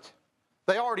done it.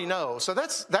 They already know. So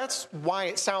that's why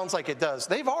it sounds like it does.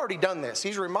 They've already done this.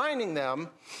 He's reminding them.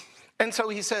 And so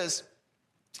he says,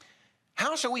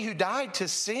 how shall we who died to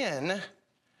sin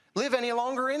live any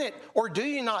longer in it? Or do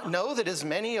you not know that as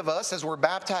many of us as were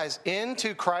baptized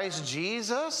into Christ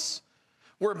Jesus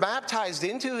were baptized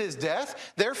into his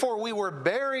death? Therefore we were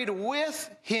buried with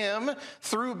him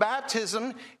through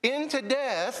baptism into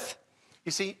death.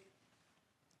 You see,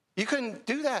 you couldn't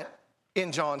do that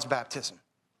in John's baptism.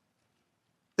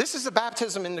 This is the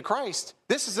baptism into Christ.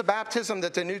 This is the baptism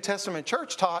that the New Testament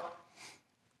church taught.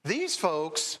 These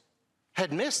folks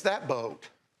had missed that boat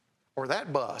or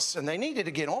that bus, and they needed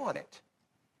to get on it.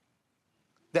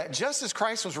 That just as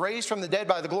Christ was raised from the dead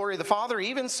by the glory of the Father,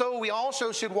 even so we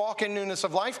also should walk in newness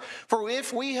of life. For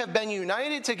if we have been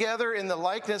united together in the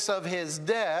likeness of his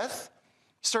death,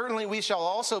 certainly we shall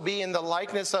also be in the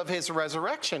likeness of his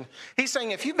resurrection. He's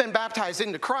saying if you've been baptized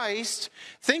into Christ,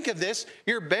 think of this,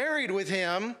 you're buried with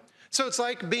him. So it's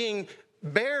like being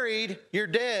buried, you're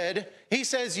dead. He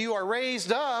says you are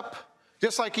raised up,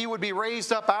 just like you would be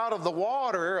raised up out of the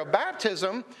water of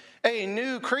baptism, a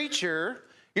new creature.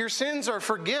 Your sins are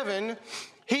forgiven.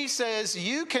 He says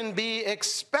you can be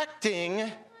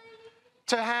expecting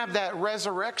to have that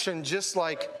resurrection just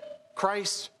like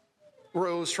Christ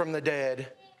rose from the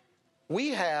dead. We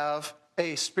have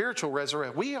a spiritual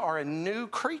resurrection. We are a new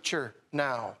creature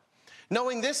now.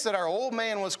 Knowing this, that our old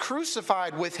man was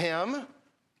crucified with him,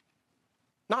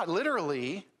 not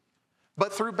literally,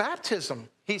 but through baptism.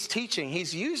 He's teaching,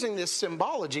 he's using this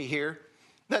symbology here,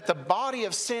 that the body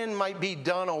of sin might be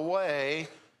done away,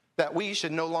 that we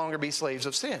should no longer be slaves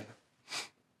of sin.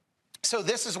 So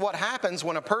this is what happens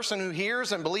when a person who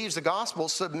hears and believes the gospel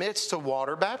submits to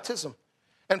water baptism.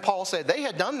 And Paul said they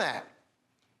had done that.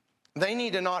 They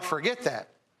need to not forget that.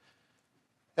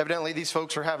 Evidently, these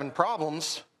folks are having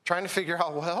problems trying to figure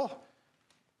out, well,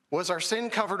 was our sin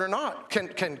covered or not?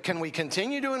 Can we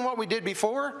continue doing what we did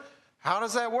before? How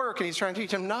does that work? And he's trying to teach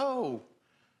them, no,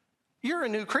 you're a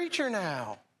new creature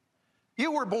now.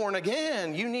 You were born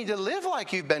again. You need to live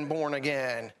like you've been born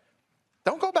again.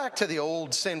 Don't go back to the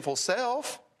old sinful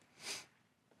self.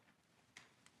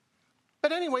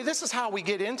 But anyway, this is how we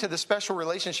get into the special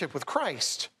relationship with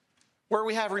Christ, where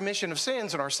we have remission of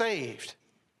sins and are saved.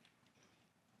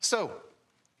 So,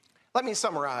 let me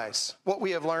summarize what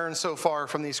we have learned so far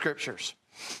from these scriptures.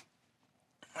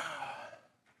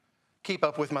 Keep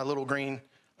up with my little green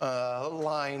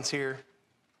lines here.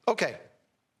 Okay.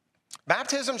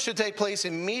 Baptism should take place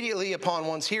immediately upon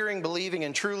one's hearing, believing,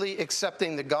 and truly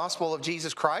accepting the gospel of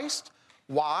Jesus Christ.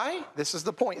 Why? This is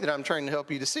the point that I'm trying to help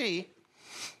you to see.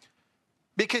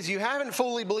 Because you haven't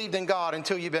fully believed in God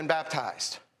until you've been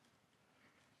baptized.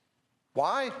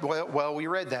 Why? Well, we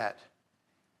read that.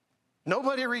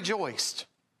 Nobody rejoiced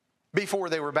before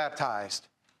they were baptized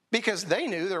because they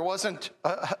knew there wasn't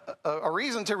a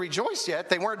reason to rejoice yet.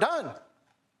 They weren't done.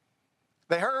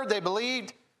 They heard, they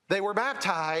believed, they were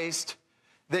baptized,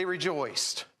 they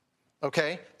rejoiced.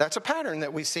 Okay? That's a pattern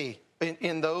that we see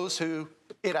in those who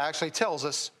it actually tells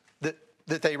us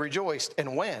that they rejoiced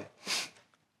and when.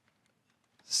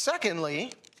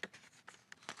 Secondly,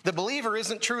 the believer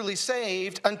isn't truly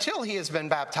saved until he has been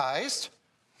baptized.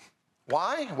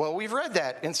 Why? Well, we've read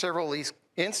that in several of these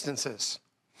instances.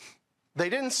 They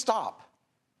didn't stop.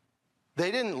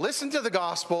 They didn't listen to the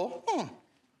gospel.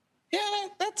 Yeah,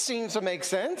 that seems to make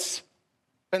sense.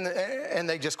 And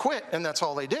they just quit, and that's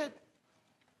all they did.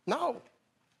 No.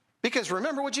 Because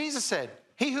remember what Jesus said.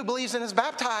 He who believes and is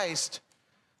baptized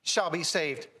shall be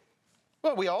saved.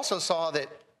 Well, we also saw that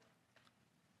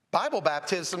Bible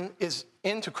baptism is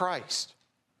into Christ.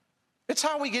 It's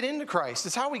how we get into Christ.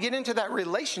 It's how we get into that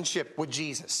relationship with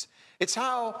Jesus. It's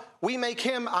how we make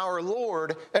him our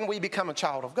Lord and we become a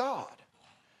child of God.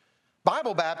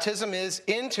 Bible baptism is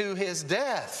into his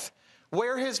death,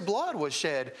 where his blood was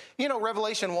shed. You know,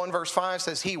 Revelation 1 verse 5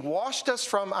 says, he washed us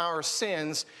from our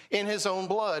sins in his own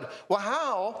blood. Well,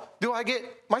 how do I get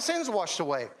my sins washed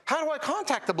away? How do I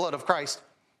contact the blood of Christ?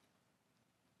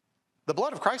 The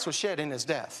blood of Christ was shed in his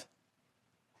death.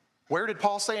 Where did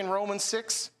Paul say in Romans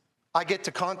 6? I get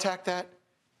to contact that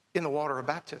in the water of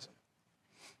baptism.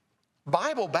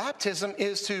 Bible baptism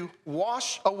is to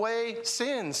wash away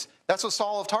sins. That's what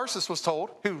Saul of Tarsus was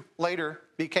told, who later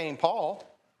became Paul,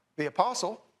 the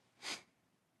apostle.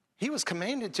 He was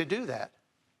commanded to do that.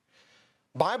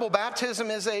 Bible baptism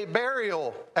is a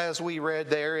burial, as we read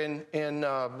there in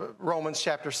Romans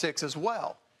chapter 6 as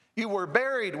well. You were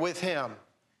buried with him.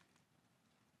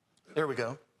 There we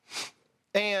go.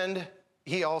 And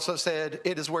he also said,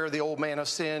 it is where the old man of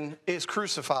sin is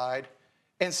crucified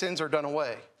and sins are done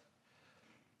away.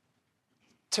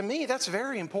 To me, that's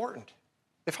very important.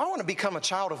 If I want to become a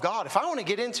child of God, if I want to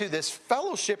get into this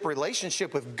fellowship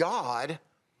relationship with God,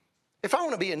 if I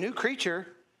want to be a new creature,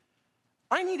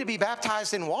 I need to be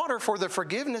baptized in water for the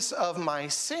forgiveness of my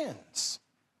sins.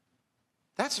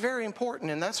 That's very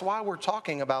important, and that's why we're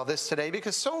talking about this today,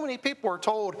 because so many people are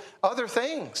told other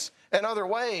things and other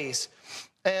ways,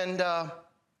 and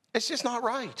it's just not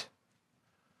right.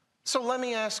 So let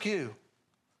me ask you,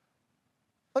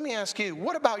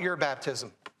 what about your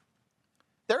baptism?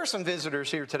 There are some visitors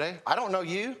here today. I don't know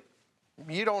you.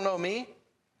 You don't know me.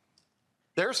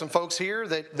 There are some folks here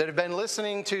that have been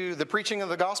listening to the preaching of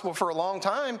the gospel for a long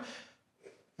time,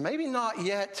 maybe not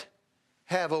yet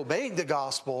have obeyed the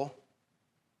gospel.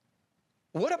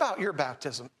 What about your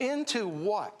baptism? Into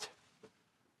what?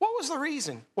 What was the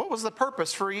reason? What was the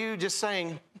purpose for you just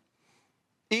saying,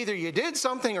 either you did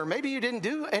something or maybe you didn't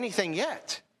do anything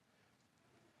yet?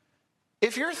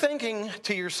 If you're thinking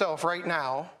to yourself right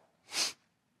now,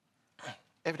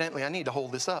 evidently I need to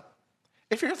hold this up.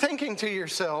 If you're thinking to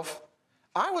yourself,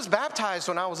 I was baptized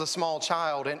when I was a small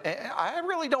child, and I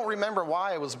really don't remember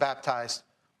why I was baptized.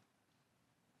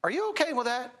 Are you okay with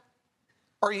that?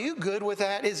 Are you good with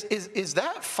that? Is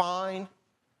that fine?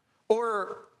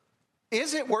 Or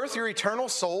is it worth your eternal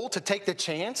soul to take the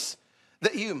chance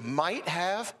that you might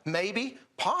have, maybe,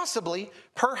 possibly,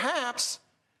 perhaps,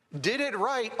 did it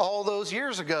right all those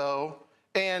years ago,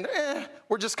 and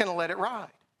we're just going to let it ride?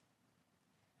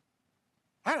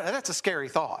 I don't know, that's a scary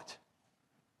thought.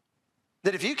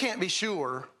 That if you can't be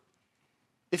sure,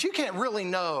 if you can't really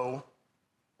know,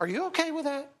 are you okay with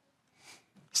that?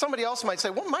 Somebody else might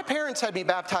say, well, my parents had me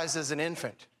baptized as an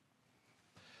infant.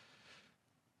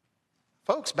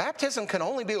 Folks, baptism can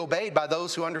only be obeyed by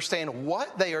those who understand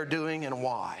what they are doing and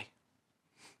why.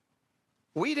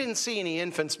 We didn't see any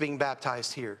infants being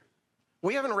baptized here.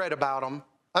 We haven't read about them.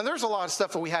 And there's a lot of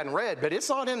stuff that we hadn't read, but it's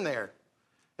not in there.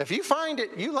 If you find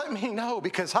it, you let me know,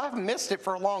 because I've missed it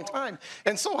for a long time.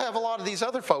 And so have a lot of these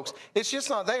other folks. It's just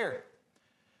not there.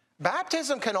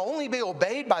 Baptism can only be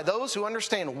obeyed by those who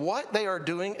understand what they are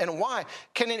doing and why.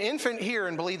 Can an infant hear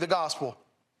and believe the gospel?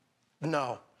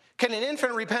 No. Can an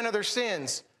infant repent of their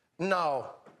sins? No.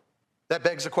 That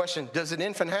begs the question, does an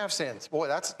infant have sins? Boy,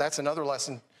 that's another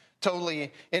lesson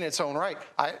totally in its own right.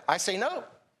 I say no,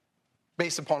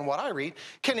 based upon what I read.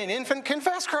 Can an infant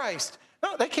confess Christ?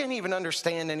 No, they can't even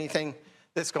understand anything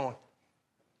that's going.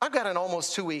 I've got an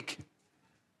almost 2-week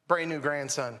brand new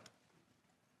grandson.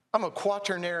 I'm a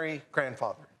quaternary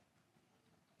grandfather.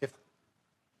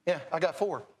 I got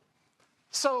 4.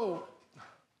 So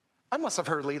I must have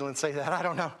heard Leland say that. I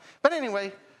don't know. But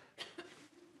anyway,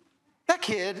 that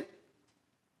kid,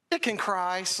 it can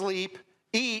cry, sleep,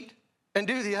 eat, and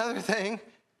do the other thing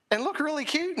and look really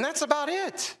cute, and that's about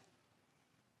it.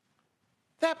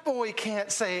 That boy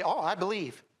can't say, oh, I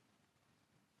believe.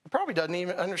 He probably doesn't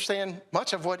even understand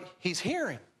much of what he's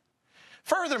hearing.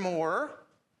 Furthermore,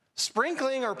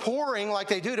 sprinkling or pouring like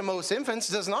they do to most infants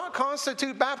does not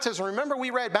constitute baptism. Remember, we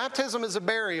read baptism is a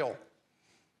burial.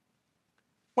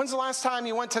 When's the last time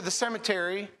you went to the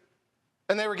cemetery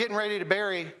and they were getting ready to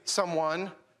bury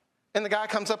someone, and the guy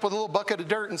comes up with a little bucket of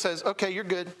dirt and says, okay, you're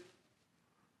good.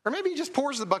 Or maybe he just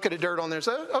pours the bucket of dirt on there and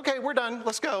says, okay, we're done,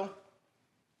 let's go.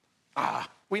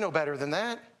 We know better than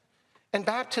that. And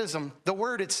baptism, the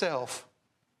word itself,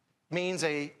 means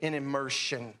an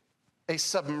immersion, a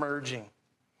submerging.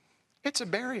 It's a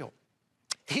burial.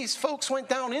 These folks went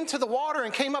down into the water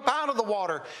and came up out of the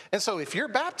water. And so if your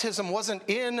baptism wasn't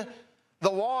in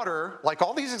the water, like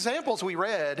all these examples we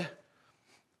read,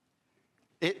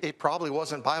 it probably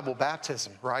wasn't Bible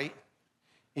baptism, right?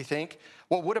 You think?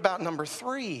 Well, what about number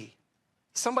 3?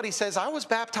 Somebody says, I was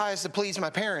baptized to please my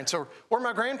parents or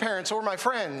my grandparents or my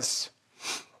friends.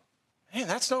 Man,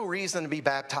 that's no reason to be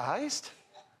baptized.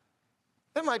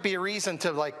 That might be a reason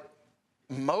to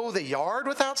mow the yard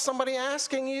without somebody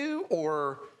asking you,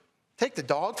 or take the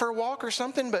dog for a walk or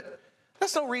something, but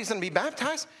that's no reason to be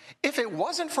baptized. If it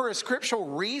wasn't for a scriptural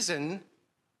reason,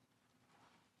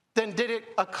 then did it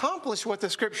accomplish what the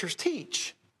scriptures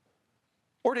teach?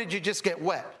 Or did you just get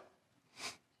wet?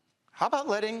 How about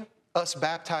letting us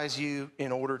baptize you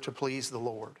in order to please the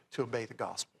Lord, to obey the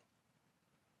gospel?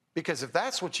 Because if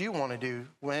that's what you want to do,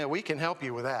 well, we can help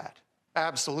you with that.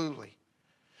 Absolutely.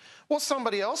 Well,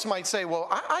 somebody else might say, well,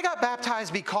 I got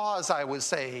baptized because I was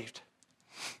saved.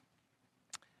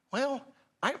 Well,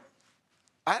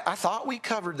 I thought we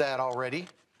covered that already.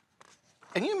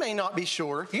 And you may not be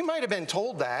sure. You might have been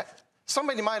told that.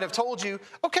 Somebody might have told you,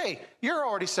 okay, you're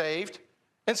already saved.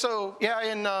 And so,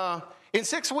 yeah, in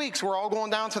 6 weeks, we're all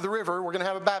going down to the river. We're going to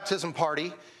have a baptism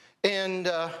party.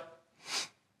 And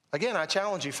again, I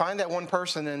challenge you, find that one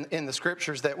person in the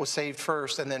scriptures that was saved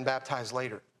first and then baptized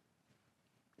later.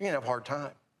 You're going to have a hard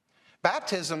time.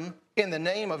 Baptism in the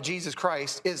name of Jesus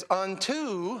Christ is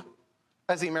unto,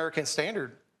 as the American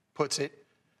Standard puts it,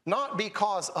 not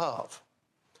because of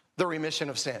the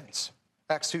remission of sins.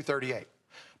 Acts 2:38.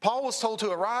 Paul was told to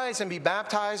arise and be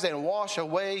baptized and wash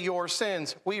away your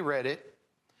sins. We read it.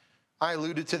 I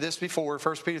alluded to this before,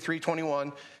 1 Peter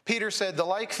 3:21. Peter said, the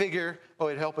like figure,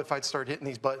 it'd help if I'd start hitting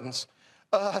these buttons.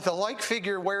 The like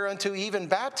figure whereunto even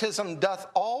baptism doth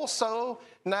also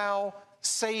now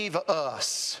save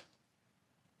us.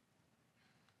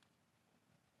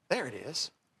 There it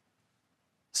is.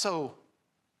 So,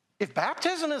 if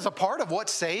baptism is a part of what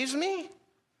saves me,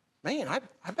 man,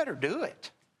 I better do it.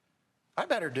 I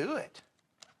better do it.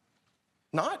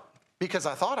 Not because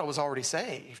I thought I was already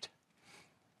saved.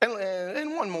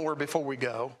 And one more before we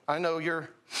go. I know you're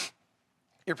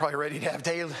probably ready to have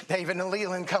David and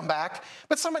Leland come back.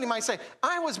 But somebody might say,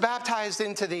 I was baptized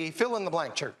into the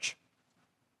fill-in-the-blank church.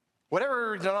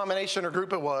 Whatever denomination or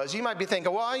group it was, you might be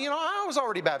thinking, well, I was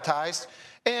already baptized.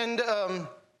 And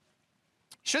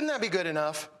shouldn't that be good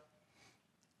enough?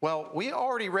 Well, we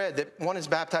already read that one is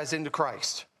baptized into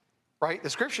Christ, right? The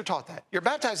scripture taught that. You're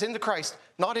baptized into Christ,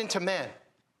 not into men.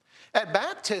 At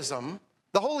baptism,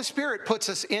 the Holy Spirit puts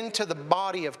us into the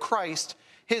body of Christ,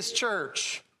 his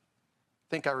church. I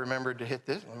think I remembered to hit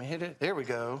this. Let me hit it. There we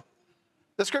go.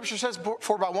 The scripture says,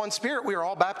 for by one Spirit we are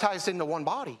all baptized into one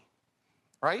body,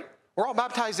 right? We're all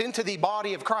baptized into the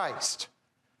body of Christ.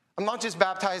 I'm not just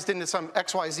baptized into some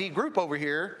XYZ group over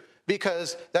here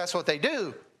because that's what they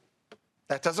do.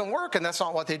 That doesn't work, and that's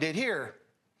not what they did here.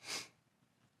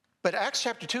 But Acts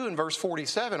chapter 2 and verse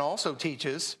 47 also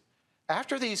teaches,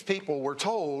 after these people were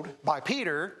told by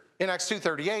Peter in Acts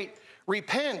 2:38,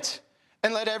 repent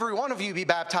and let every one of you be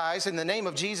baptized in the name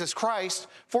of Jesus Christ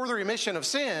for the remission of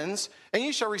sins, and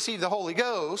you shall receive the Holy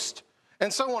Ghost,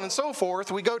 and so on and so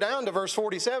forth. We go down to verse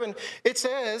 47. It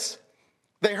says,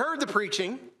 they heard the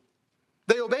preaching,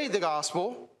 they obeyed the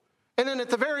gospel, and then at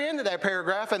the very end of that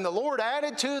paragraph, and the Lord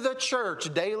added to the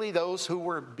church daily those who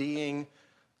were being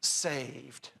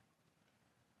saved.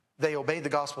 They obeyed the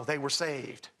gospel. They were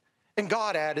saved. And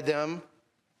God added them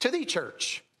to the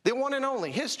church, the one and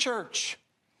only, his church.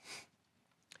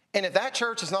 And if that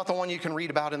church is not the one you can read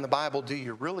about in the Bible, do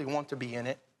you really want to be in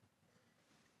it?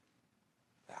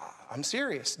 I'm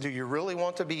serious. Do you really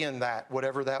want to be in that,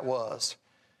 whatever that was?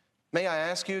 May I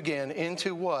ask you again,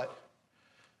 into what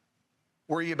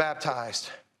were you baptized?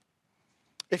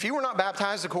 If you were not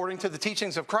baptized according to the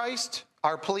teachings of Christ,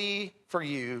 our plea for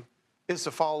you is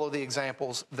to follow the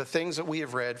examples, the things that we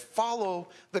have read, follow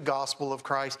the gospel of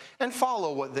Christ, and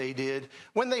follow what they did.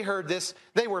 When they heard this,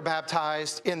 they were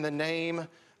baptized in the name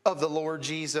of the Lord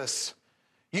Jesus.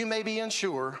 You may be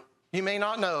unsure. You may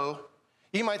not know.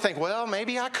 You might think, well,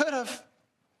 maybe I could have.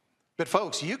 But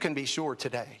folks, you can be sure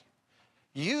today.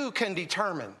 You can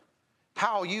determine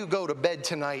how you go to bed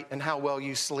tonight and how well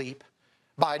you sleep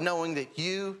by knowing that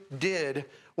you did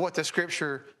what the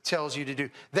Scripture tells you to do.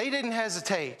 They didn't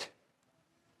hesitate.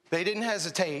 They didn't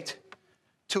hesitate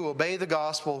to obey the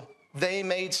gospel. They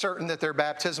made certain that their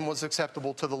baptism was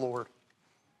acceptable to the Lord.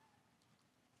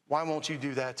 Why won't you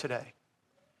do that today?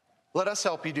 Let us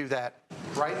help you do that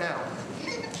right now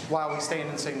while we stand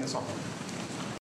and sing the song.